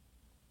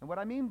 And what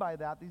I mean by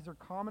that, these are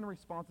common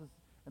responses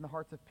in the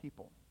hearts of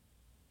people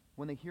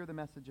when they hear the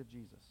message of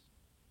Jesus.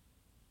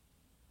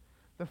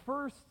 The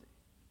first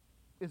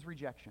is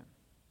rejection.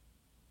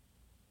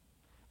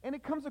 And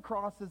it comes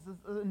across as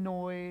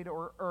annoyed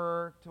or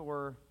irked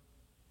or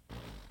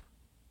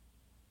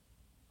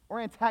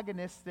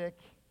antagonistic,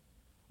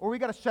 or we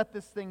got to shut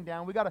this thing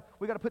down. We got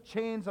to put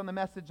chains on the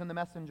message and the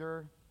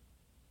messenger.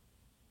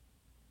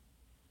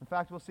 In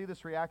fact, we'll see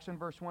this reaction,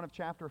 verse 1 of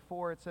chapter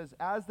 4. It says,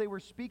 as they were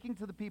speaking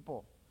to the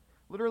people,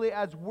 literally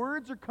as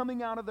words are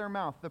coming out of their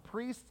mouth, the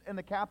priests and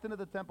the captain of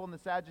the temple and the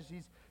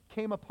Sadducees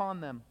came upon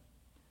them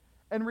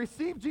and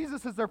received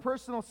Jesus as their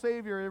personal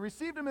Savior. They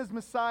received him as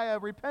Messiah,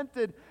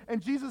 repented,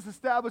 and Jesus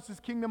established his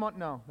kingdom on...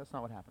 No, that's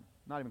not what happened.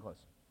 Not even close.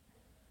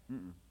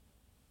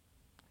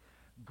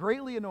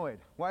 Greatly annoyed.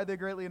 Why are they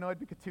greatly annoyed?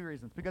 Because 2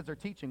 reasons. Because they're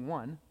teaching.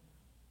 1,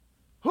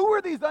 who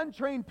are these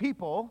untrained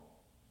people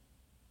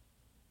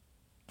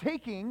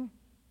taking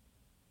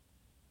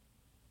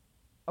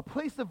a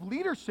place of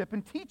leadership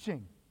and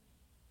teaching?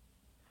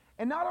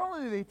 And not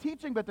only are they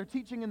teaching, but they're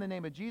teaching in the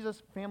name of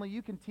Jesus. Family,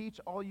 you can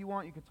teach all you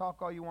want. You can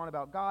talk all you want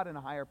about God and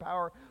a higher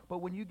power. But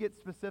when you get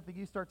specific,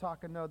 you start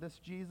talking, no, this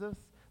Jesus,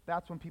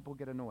 that's when people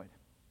get annoyed.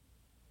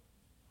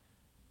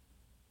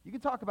 You can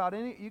talk about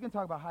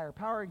higher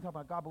power, you can talk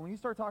about God, but when you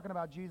start talking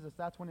about Jesus,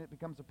 that's when it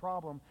becomes a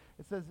problem.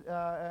 It says,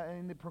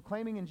 in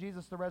proclaiming in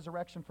Jesus the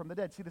resurrection from the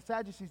dead. See, the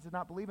Sadducees did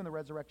not believe in the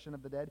resurrection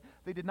of the dead.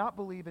 They did not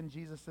believe in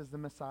Jesus as the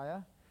Messiah.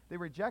 They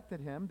rejected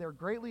him. They're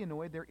greatly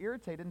annoyed. They're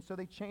irritated, and so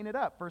they chain it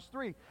up. Verse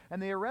 3,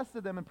 and they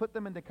arrested them and put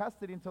them into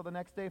custody until the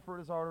next day, for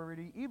it is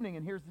already evening.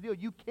 And here's the deal.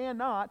 You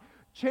cannot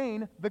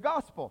chain the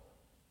gospel.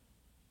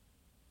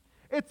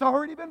 It's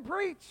already been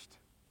preached.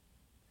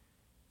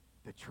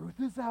 The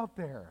truth is out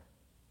there.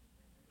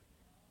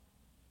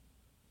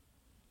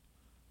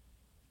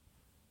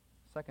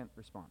 Second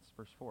response,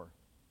 verse 4.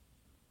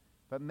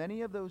 But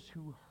many of those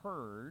who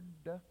heard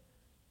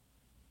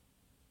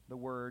the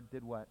word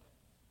did what?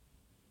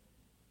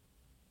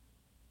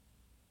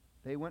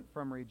 They went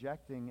from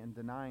rejecting and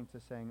denying to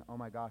saying, oh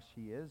my gosh,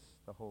 he is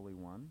the Holy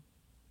One.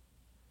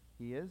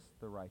 He is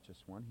the righteous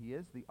one. He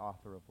is the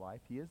author of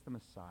life. He is the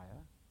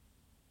Messiah.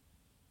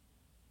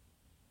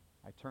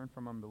 I turned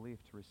from unbelief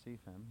to receive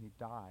him. He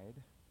died,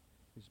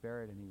 he was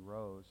buried, and he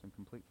rose in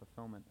complete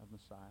fulfillment of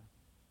Messiah.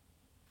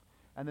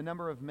 And the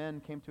number of men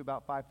came to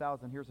about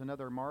 5,000. Here's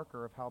another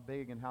marker of how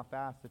big and how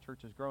fast the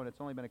church has grown. It's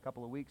only been a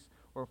couple of weeks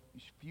or a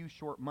few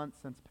short months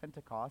since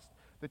Pentecost.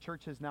 The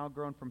church has now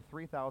grown from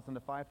 3,000 to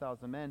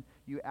 5,000 men.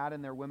 You add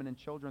in their women and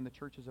children, the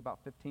church is about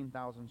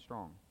 15,000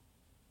 strong.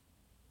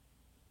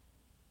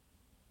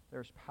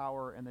 There's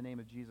power in the name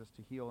of Jesus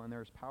to heal, and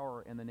there's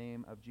power in the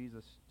name of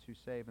Jesus to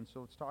save. And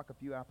so let's talk a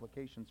few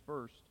applications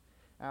first.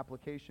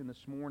 Application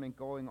this morning,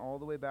 going all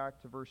the way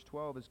back to verse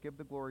 12, is give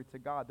the glory to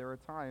God. There are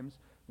times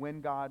when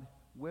God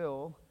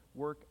will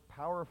work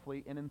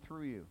powerfully in and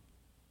through you.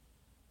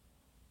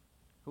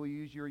 He will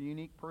use your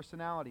unique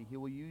personality. He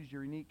will use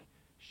your unique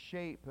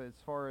shape as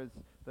far as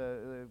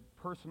the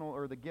personal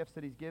or the gifts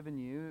that he's given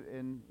you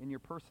in your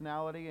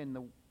personality and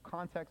the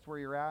context where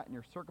you're at and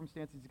your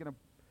circumstances. He's going to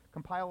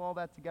compile all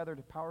that together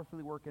to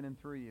powerfully work in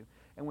and through you.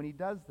 And when he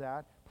does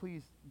that,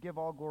 please give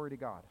all glory to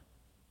God.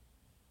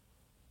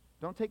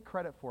 Don't take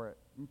credit for it.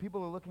 And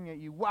people are looking at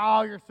you,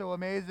 wow, you're so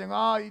amazing.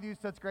 Oh, you do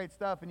such great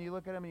stuff. And you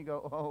look at them and you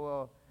go, oh,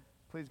 well,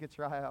 please get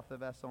your eye off the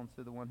vessel and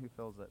to the one who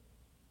fills it.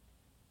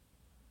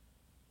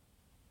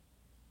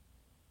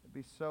 It'd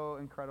be so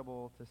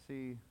incredible to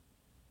see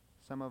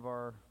some of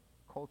our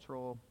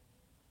cultural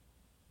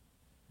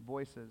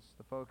voices,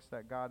 the folks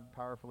that God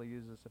powerfully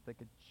uses, if they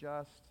could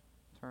just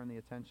turn the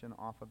attention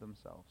off of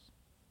themselves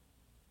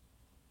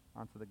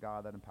onto the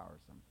God that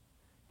empowers them.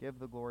 Give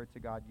the glory to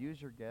God.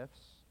 Use your gifts.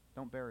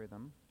 Don't bury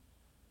them.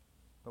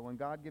 But when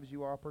God gives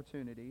you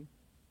opportunity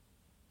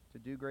to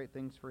do great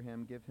things for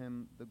him, give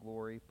him the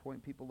glory.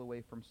 Point people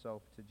away from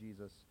self to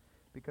Jesus.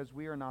 Because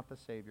we are not the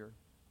Savior.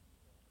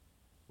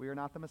 We are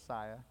not the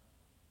Messiah.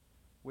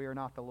 We are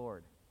not the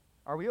Lord.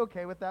 Are we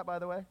okay with that, by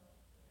the way?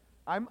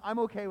 I'm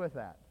okay with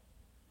that.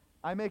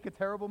 I make a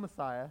terrible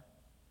Messiah.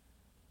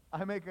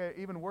 I make an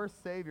even worse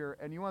Savior.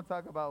 And you want to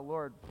talk about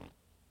Lord?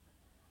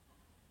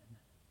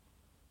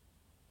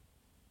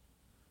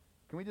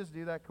 Can we just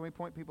do that? Can we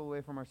point people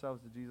away from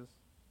ourselves to Jesus?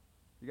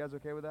 You guys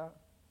okay with that?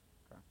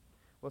 Okay.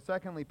 Well,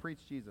 secondly, preach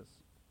Jesus.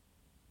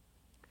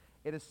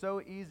 It is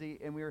so easy,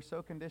 and we are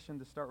so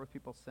conditioned to start with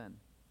people's sin.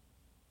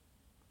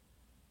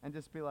 And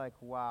just be like,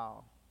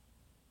 wow.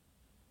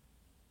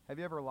 Have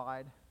you ever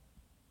lied?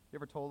 You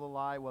ever told a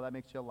lie? Well, that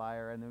makes you a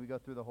liar. And then we go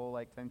through the whole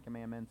 10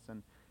 commandments,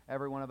 and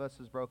every one of us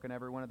has broken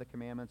every one of the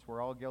commandments.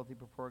 We're all guilty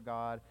before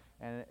God,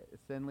 and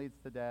sin leads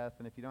to death.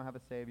 And if you don't have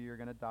a Savior, you're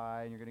going to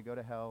die, and you're going to go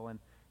to hell.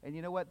 And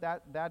you know what?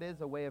 That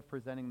is a way of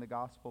presenting the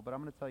gospel. But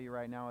I'm going to tell you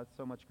right now, it's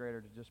so much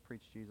greater to just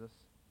preach Jesus.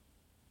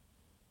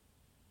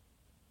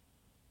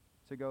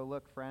 To go,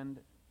 look, friend,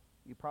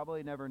 you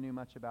probably never knew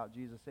much about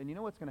Jesus. And you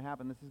know what's going to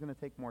happen? This is going to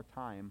take more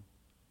time.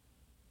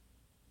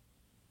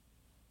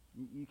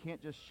 You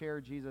can't just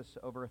share Jesus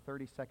over a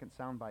 30-second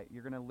soundbite.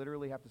 You're going to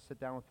literally have to sit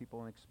down with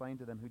people and explain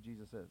to them who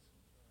Jesus is.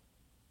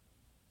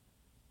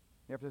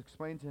 You have to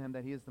explain to him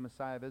that he is the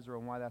Messiah of Israel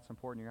and why that's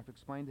important. You have to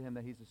explain to him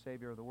that he's the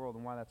Savior of the world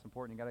and why that's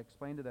important. You've got to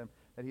explain to them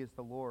that he is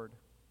the Lord.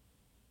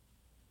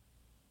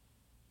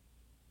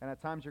 And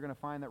at times you're going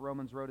to find that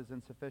Romans Road is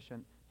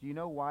insufficient. Do you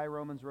know why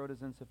Romans Road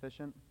is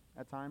insufficient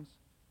at times?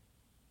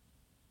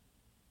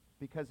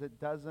 Because it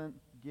doesn't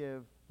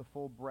give the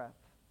full breadth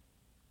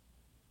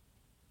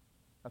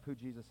of who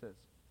Jesus is.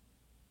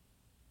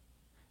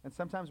 And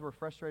sometimes we're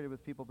frustrated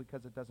with people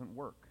because it doesn't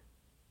work.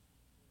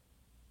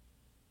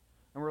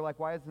 And we're like,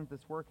 why isn't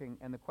this working?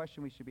 And the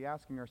question we should be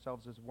asking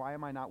ourselves is, why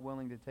am I not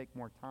willing to take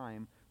more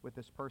time with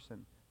this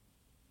person?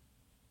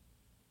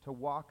 To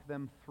walk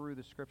them through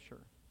the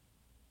Scripture.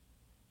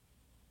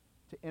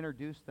 To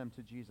introduce them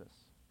to Jesus.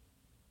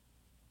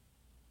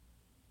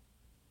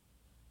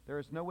 There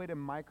is no way to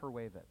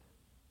microwave it.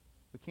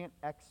 We can't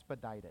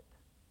expedite it.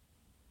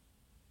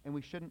 And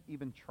we shouldn't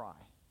even try.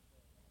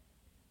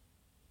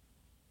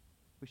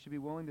 We should be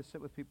willing to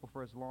sit with people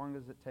for as long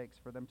as it takes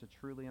for them to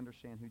truly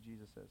understand who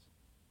Jesus is.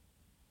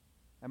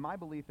 And my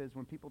belief is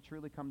when people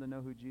truly come to know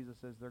who Jesus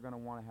is, they're going to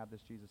want to have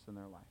this Jesus in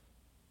their life.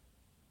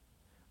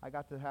 I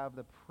got to have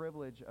the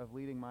privilege of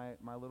leading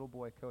my little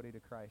boy, Cody, to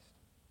Christ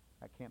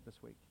at camp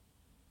this week.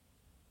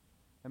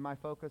 And my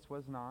focus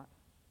was not,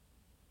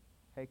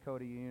 hey,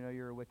 Cody, you know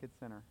you're a wicked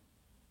sinner.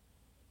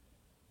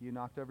 You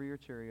knocked over your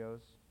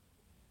Cheerios.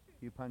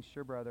 You punched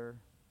your brother.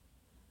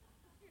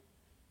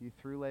 You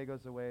threw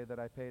Legos away that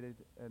I paid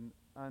an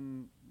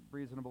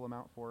unreasonable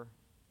amount for.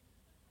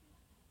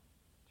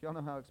 Do y'all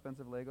know how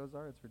expensive Legos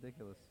are? It's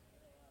ridiculous.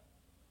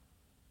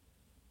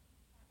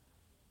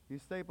 You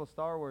staple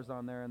Star Wars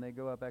on there and they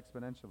go up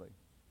exponentially.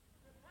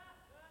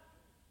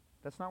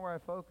 That's not where I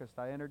focused.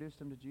 I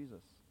introduced him to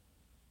Jesus.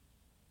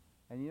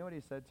 And you know what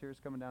he said? Tears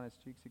coming down his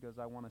cheeks. He goes,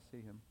 I want to see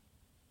him.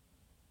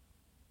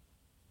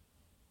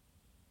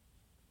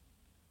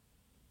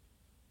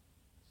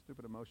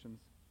 stupid emotions.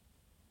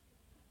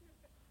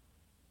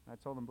 And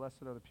I told them,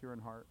 blessed are the pure in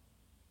heart,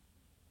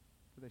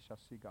 for they shall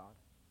see God.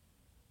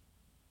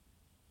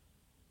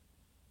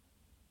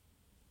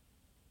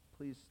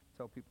 Please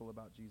tell people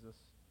about Jesus.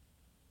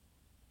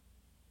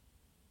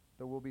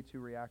 There will be two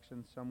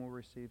reactions. Some will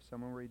receive,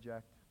 some will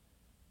reject.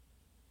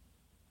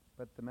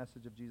 But the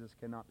message of Jesus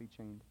cannot be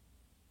chained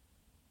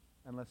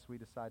unless we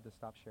decide to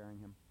stop sharing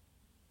him.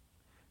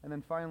 And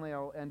then finally,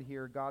 I'll end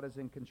here. God is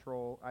in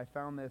control. I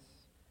found this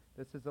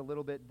is a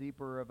little bit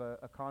deeper of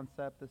a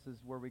concept. This is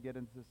where we get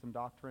into some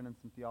doctrine and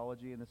some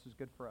theology, and this is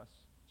good for us.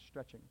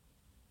 Stretching.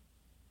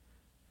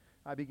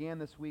 I began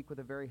this week with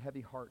a very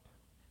heavy heart,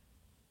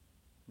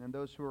 and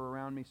those who were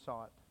around me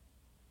saw it.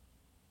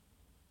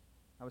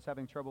 I was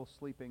having trouble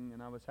sleeping,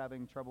 and I was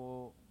having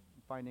trouble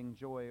finding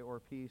joy or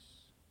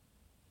peace.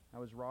 I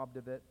was robbed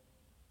of it.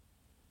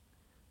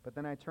 But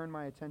then I turned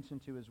my attention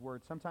to his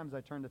word. Sometimes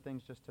I turn to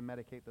things just to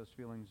medicate those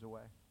feelings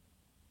away.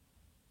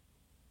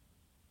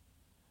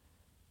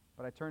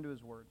 But I turned to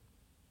his word.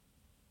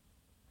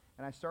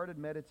 And I started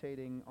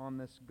meditating on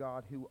this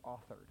God who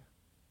authored.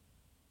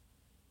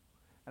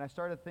 And I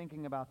started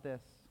thinking about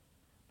this.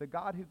 The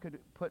God who could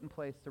put in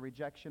place the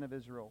rejection of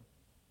Israel,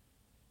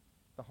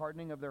 the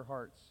hardening of their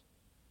hearts,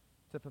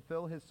 to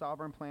fulfill his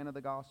sovereign plan of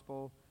the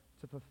gospel,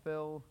 to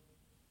fulfill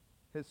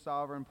his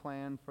sovereign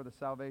plan for the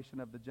salvation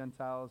of the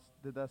Gentiles,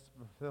 to thus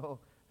fulfill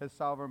his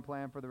sovereign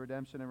plan for the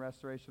redemption and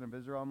restoration of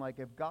Israel. I'm like,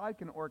 if God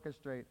can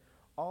orchestrate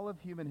all of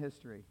human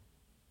history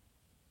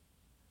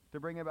to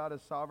bring about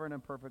his sovereign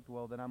and perfect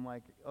will, then I'm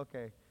like,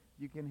 okay,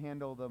 you can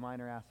handle the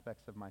minor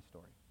aspects of my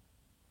story.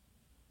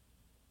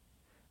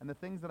 And the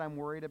things that I'm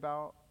worried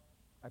about,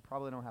 I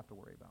probably don't have to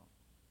worry about.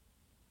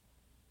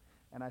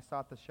 And I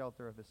sought the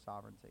shelter of his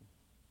sovereignty.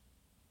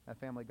 My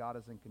family, God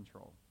is in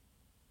control.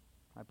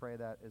 I pray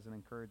that is an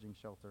encouraging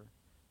shelter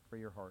for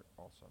your heart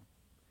also.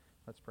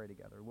 Let's pray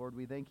together. Lord,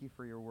 we thank you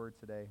for your word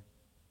today.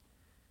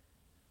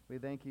 We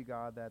thank you,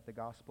 God, that the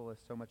gospel is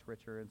so much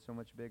richer and so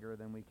much bigger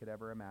than we could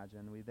ever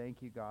imagine. We thank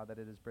you, God, that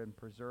it has been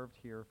preserved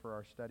here for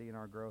our study and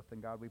our growth.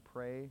 And God, we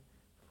pray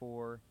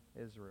for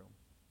Israel.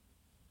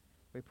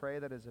 We pray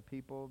that as a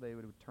people they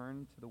would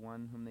turn to the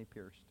one whom they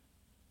pierced.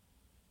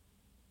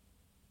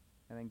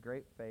 And in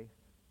great faith,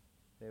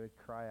 they would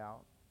cry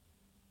out.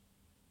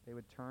 They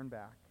would turn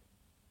back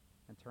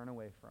and turn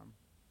away from.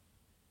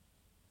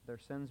 Their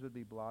sins would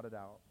be blotted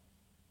out.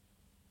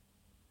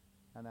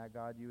 And that,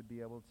 God, you would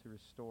be able to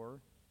restore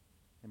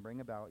and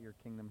bring about your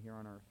kingdom here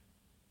on earth.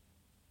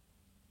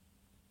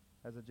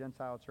 As a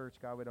Gentile church,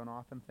 God, we don't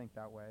often think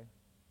that way.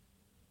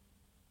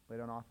 We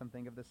don't often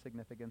think of the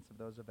significance of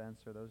those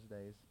events or those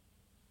days.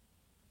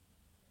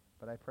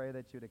 But I pray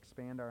that you'd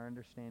expand our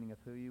understanding of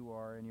who you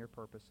are and your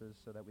purposes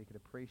so that we could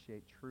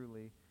appreciate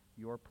truly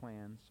your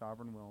plan,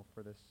 sovereign will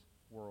for this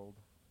world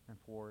and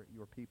for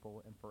your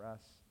people and for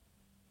us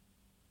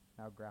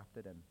now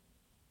grafted in.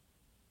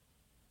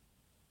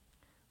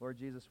 Lord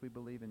Jesus, we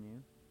believe in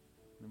you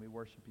and we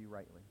worship you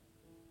rightly.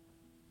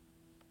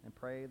 And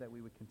pray that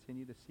we would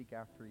continue to seek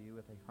after you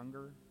with a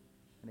hunger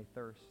and a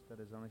thirst that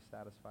is only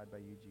satisfied by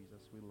you,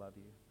 Jesus. We love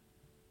you.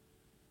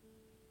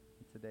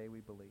 And today we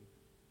believe.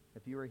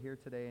 If you are here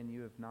today and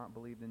you have not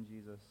believed in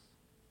Jesus,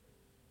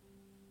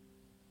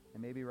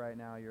 and maybe right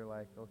now you're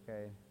like,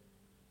 okay,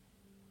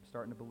 I'm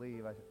starting to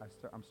believe.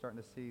 I'm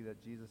starting to see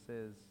that Jesus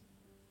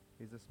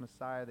he's this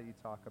Messiah that you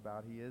talk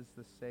about. He is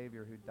the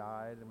Savior who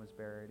died and was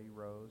buried. He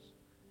rose.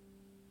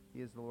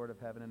 He is the Lord of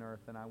heaven and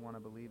earth, and I want to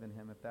believe in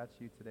him. If that's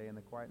you today, in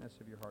the quietness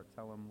of your heart,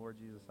 tell him, Lord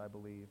Jesus, I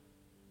believe.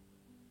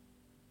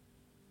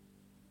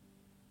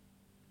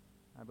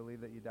 I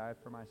believe that you died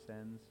for my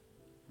sins.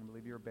 I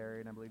believe you were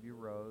buried. I believe you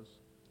rose.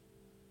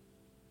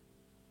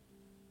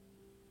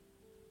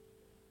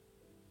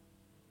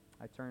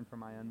 I turn from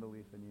my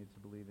unbelief in you to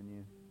believe in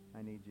you.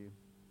 I need you.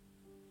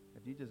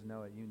 If you just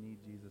know it, you need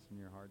Jesus in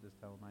your heart, just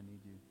tell him, I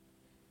need you.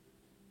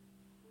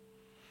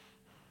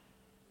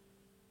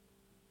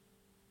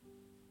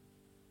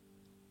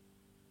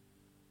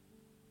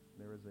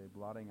 There is a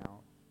blotting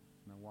out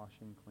and a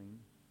washing clean,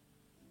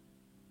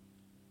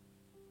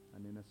 a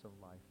newness of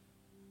life,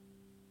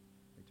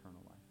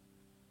 eternal life.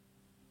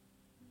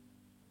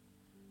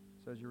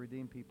 So as you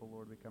redeem people,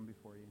 Lord, we come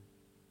before you.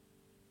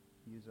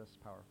 Use us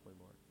powerfully,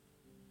 Lord.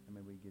 And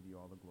may we give you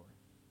all the glory.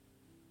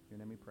 In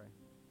your name we pray.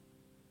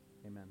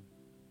 Amen.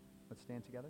 Let's stand together.